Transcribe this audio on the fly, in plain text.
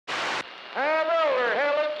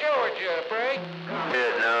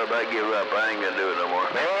I give up. I ain't gonna do it no more.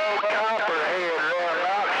 Hello, Copperhead, around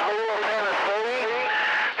Knoxville, Tennessee.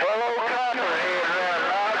 Hello, Copperhead, around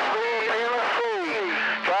Knoxville, Tennessee.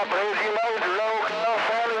 Copperhead, you made the roll call.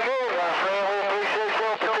 Sounding good, my friend. We appreciate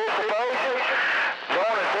your participation.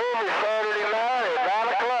 Join us every Saturday night at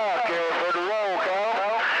 9 o'clock for the roll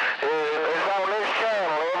call. It's on this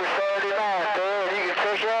channel every Saturday night there. You can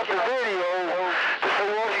check out the video to see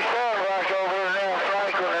what you sound like over there now,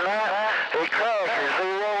 Franklin and I. It crackers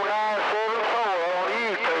 0974 on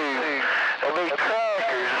YouTube. It'll be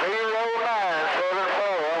crackers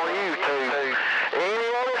 0974 on YouTube. Any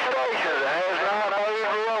other station that has not made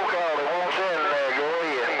the roll call that wants in there, go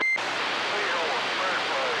ahead.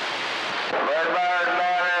 Right about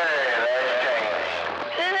there, that's changed.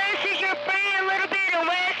 So this is your free a little bit of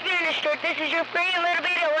Westminster. This is your free a little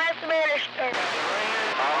bit of Westminster.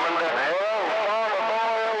 I'm in the hell farmer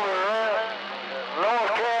boy over there,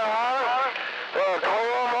 North Carolina.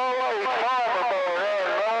 1208 farmer boy there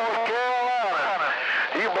in North Carolina.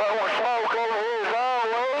 You blowing smoke over here as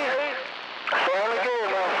always. Sounding good,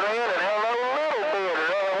 my friend. And hello, little bit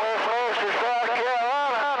around Westminster, South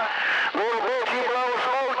Carolina. Little bit, you blowing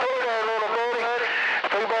smoke through there, little buddy.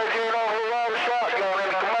 Too bad you ain't over here riding a shotgun in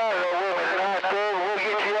the Camaro with me tonight, there. We'll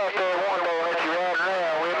get you out there one day and let you ride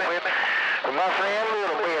around with me. But my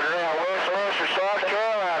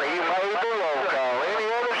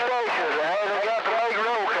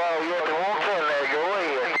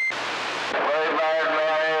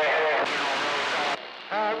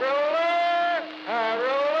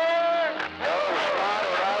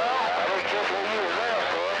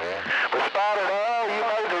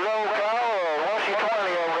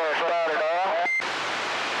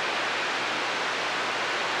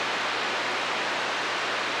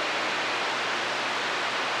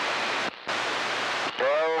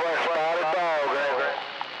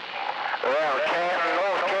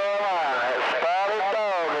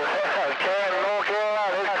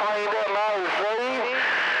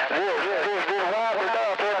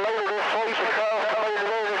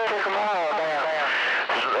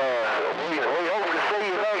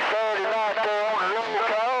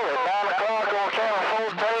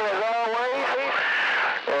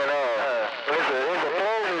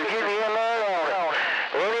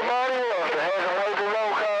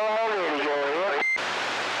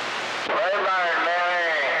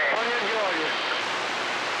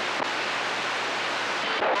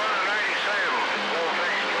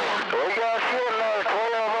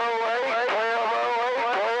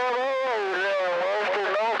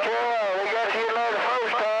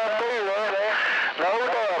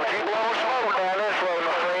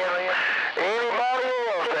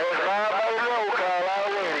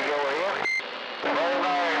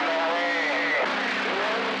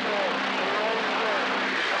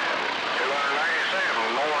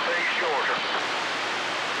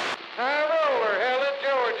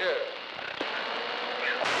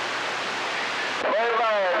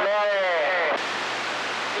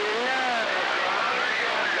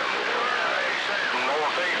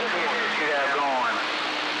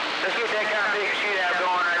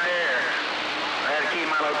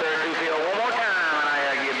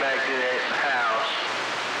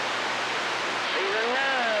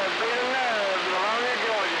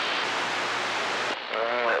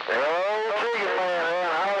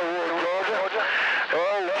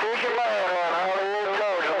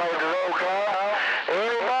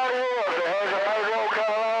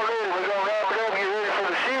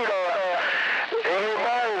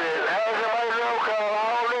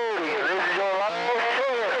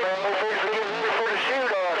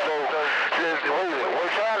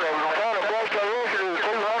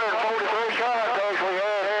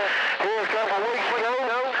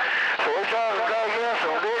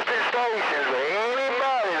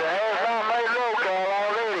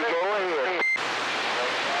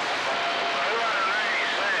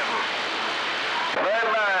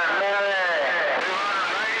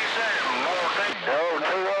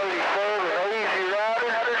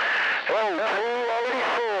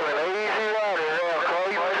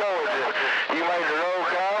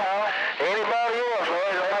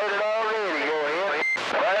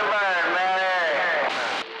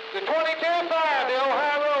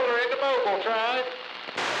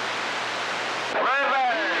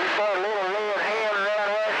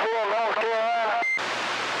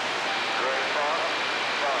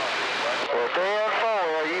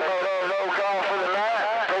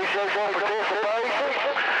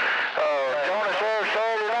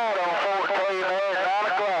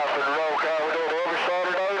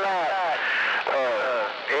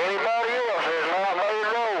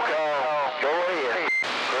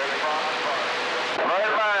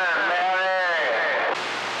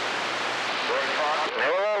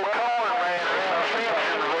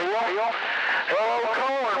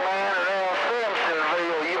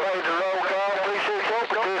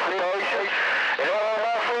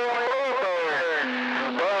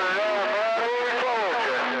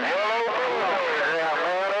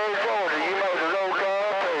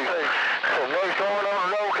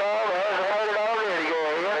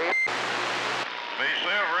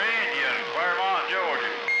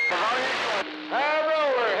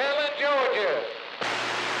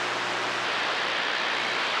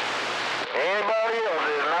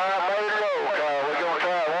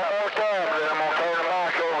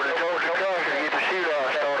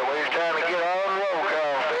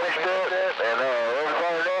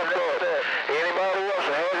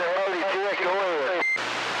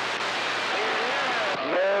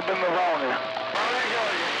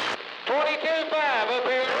up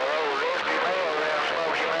here. Hello, Rusty Nail around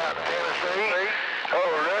Smoky Mountain, Tennessee. Oh,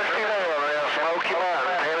 Rusty Nail around Smoky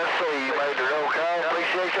Mountain, Tennessee. You made the roll call.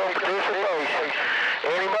 Appreciate your participation.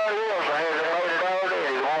 Anybody else that hasn't made it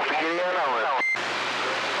already wants to get in on it.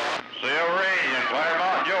 Silver Indian,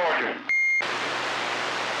 Claremont, Georgia.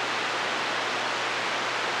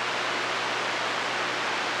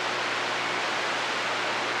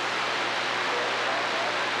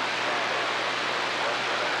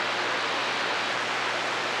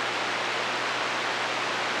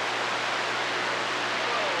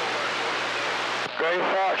 Gray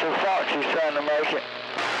Fox and Foxy's trying to make it.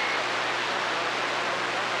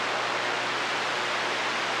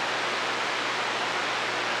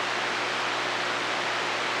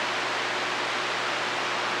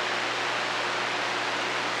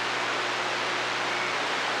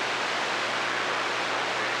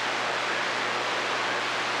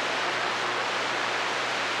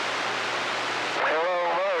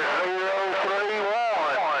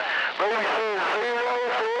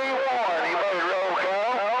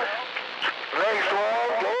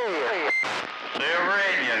 Silver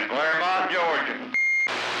Indian, Claremont, Georgia.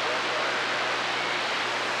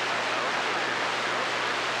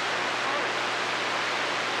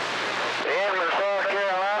 Inman, South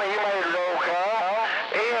Carolina, you made the roll call.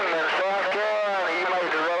 Inman, South Carolina, you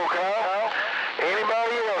made the roll call.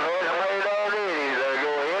 Anybody else hasn't made it already,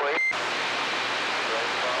 go ahead.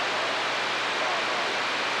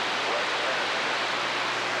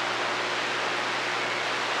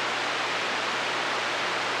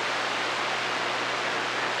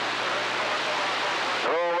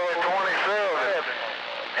 Hello, 27.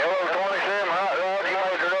 Hello, 27, Hot Rod, you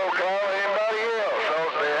made the roll call. Anybody else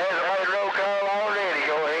that hasn't made the roll call already,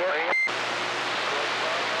 go ahead.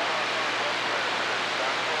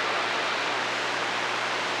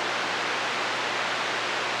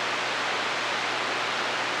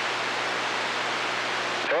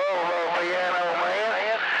 Hello, Piano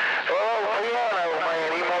Man. Hello, Piano Man,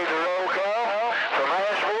 he made the roll call from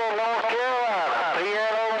Asheville, North Carolina.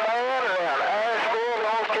 Piano Man around Asheville,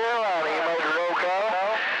 North Carolina, he made the roll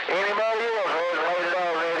call. Anybody else hasn't made it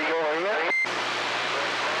already, go ahead.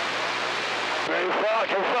 Gray Fox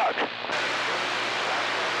and Fox.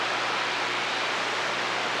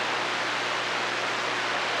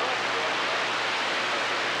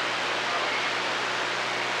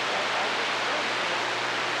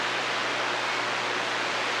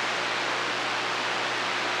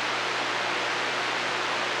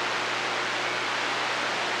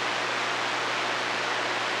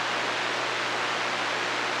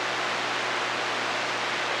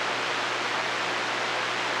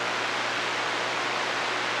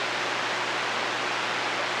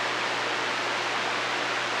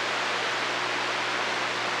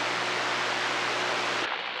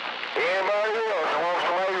 Anybody else that wants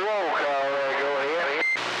to make a roll call there, go ahead.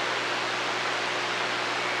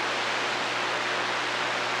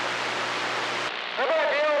 How about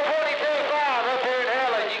the old 22.5 up here in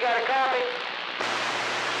Helen? You got a copy?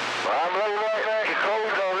 Well, I'm looking right now to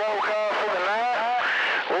close our roll call for the night.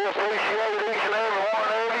 We appreciate each and every one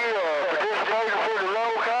of you participating for the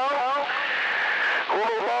roll call. We'll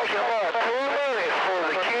be back in about 2 minutes for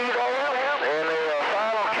the key down and the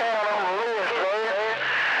final count on the list there.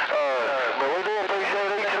 But we do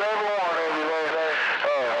appreciate each and every one of you there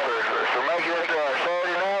for making it to our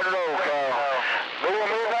Saturday night roll call. Being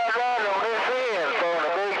midnight rider on this end, throwing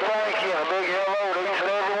a big thank you and a big hello to each and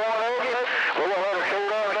every one of you. We're going to let her cool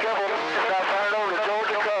down a couple of minutes and I'll turn it over to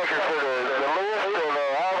Georgia Cracker for the list of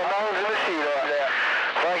all the names in the shootout.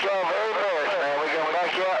 Thank y'all very much. Now we're going to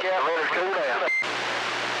back out and let her cool down.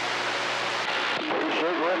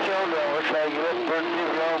 Appreciate what y'all doing. We'll try to get up and give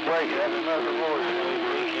y'all a break. That's another voice.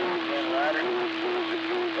 Weekend rider.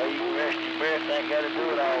 So you can rest your breath. Ain't got to do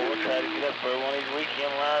it all. We'll try to get up for one of these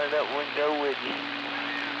weekend line it up. We can go with you.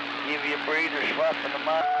 Give you a breather, swapping the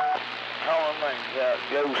mic. Hauling things out.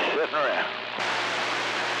 Go sitting around.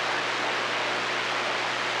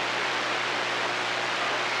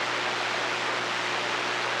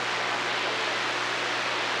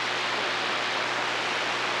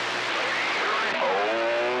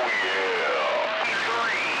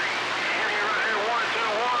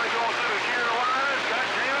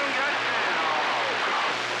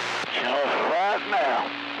 Now.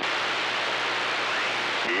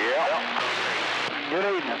 Yeah. Good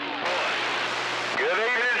evening. Good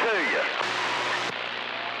evening to you.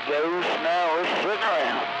 Goes now, we're sitting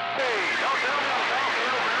around. Hey, don't tell me I'm talking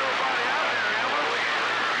over everybody out there, Emma.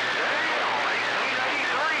 Damn,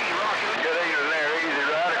 1883 rocking. Good evening there, Easy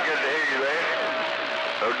Rider. Good to hear you there.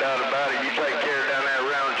 No doubt about it. You take care down there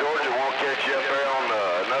around Georgia. We'll catch you up there on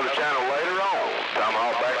another channel later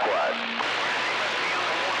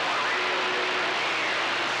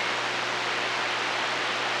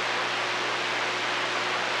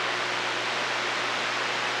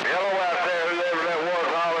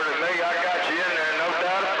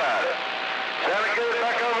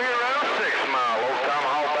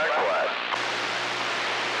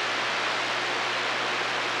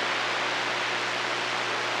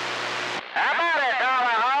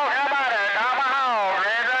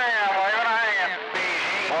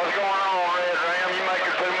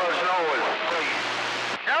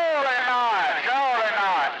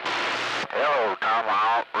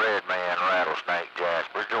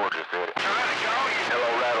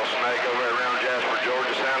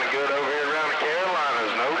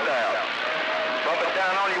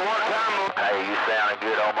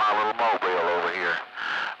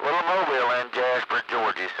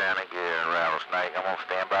Snake. I'm gonna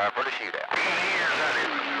stand by for the shootout.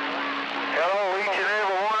 Hello, each and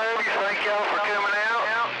every one of you. Thank y'all for coming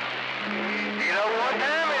out. You know what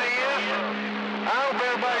time it is? I hope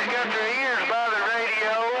everybody's got their ears by the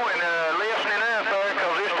radio and listening up there,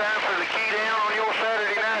 because it's time for the key down on your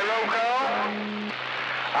Saturday night roll call.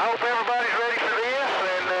 I hope everybody's ready for this,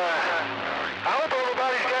 and I hope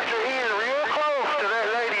everybody's got their ear real close to that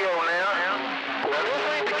radio now. Well, this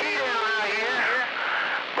ain't the key down out here,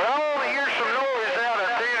 but I want to hear some noise out of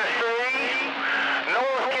Tennessee,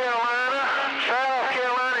 North Carolina, South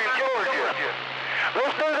Carolina, and Georgia.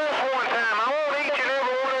 Let's do this.